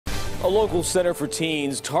A local center for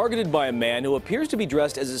teens targeted by a man who appears to be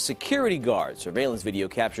dressed as a security guard. Surveillance video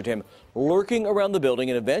captured him lurking around the building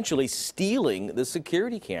and eventually stealing the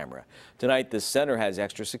security camera. Tonight, the center has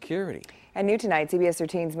extra security. And new tonight, CBS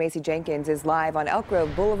 13's Macy Jenkins is live on Elk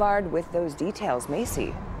Grove Boulevard with those details.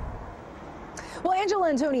 Macy. Well, Angela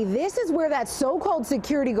and Tony, this is where that so-called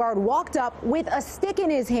security guard walked up with a stick in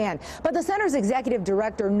his hand. But the center's executive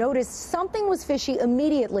director noticed something was fishy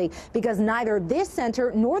immediately because neither this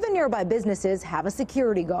center nor the nearby businesses have a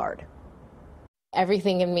security guard.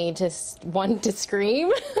 Everything in me just wanted to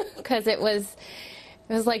scream because it was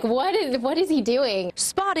like, what is he doing?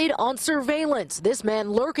 Spotted on surveillance, this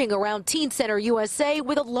man lurking around Teen Center USA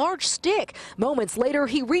with a large stick. Moments later,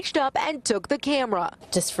 he reached up and took the camera.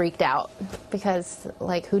 Just freaked out because,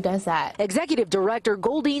 like, who does that? Executive Director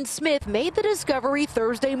Goldine Smith made the discovery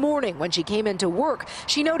Thursday morning. When she came into work,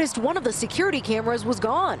 she noticed one of the security cameras was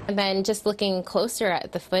gone. And then just looking closer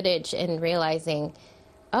at the footage and realizing,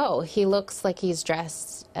 oh, he looks like he's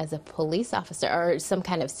dressed as a police officer or some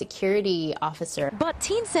kind of security officer. But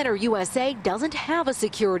Teen Center USA doesn't have a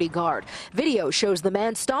security guard. Video shows the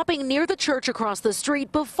man stopping near the church across the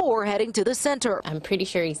street before heading to the center. I'm pretty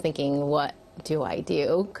sure he's thinking, what do I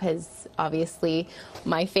do? Because obviously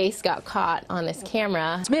my face got caught on this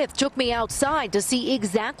camera. Smith took me outside to see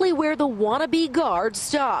exactly where the wannabe guard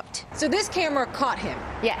stopped. So this camera caught him?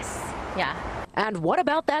 Yes, yeah. And what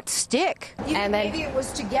about that stick? You think maybe it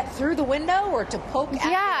was to get through the window or to poke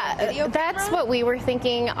at the video that's camera? what we were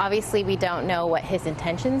thinking. Obviously, we don't know what his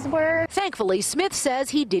intentions were. Thankfully, Smith says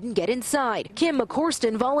he didn't get inside. Kim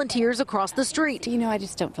McCorston volunteers across the street. You know, I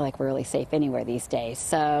just don't feel like we're really safe anywhere these days,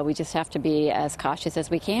 so we just have to be as cautious as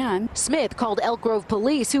we can. Smith called Elk Grove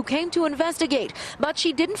police, who came to investigate, but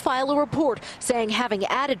she didn't file a report, saying having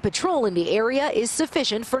added patrol in the area is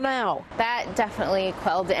sufficient for now. That definitely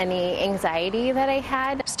quelled any anxiety that I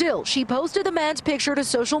had. Still, she posted the man's picture to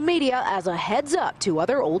social media as a heads up to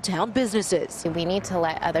other Old Town businesses. We need to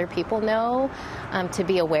let other people know to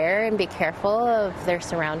be aware and be careful of their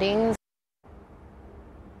surroundings.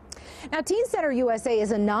 Now, Teen Center USA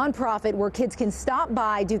is a nonprofit where kids can stop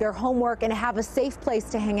by, do their homework, and have a safe place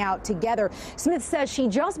to hang out together. Smith says she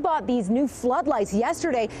just bought these new floodlights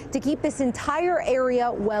yesterday to keep this entire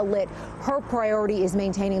area well lit. Her priority is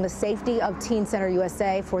maintaining the safety of Teen Center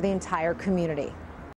USA for the entire community.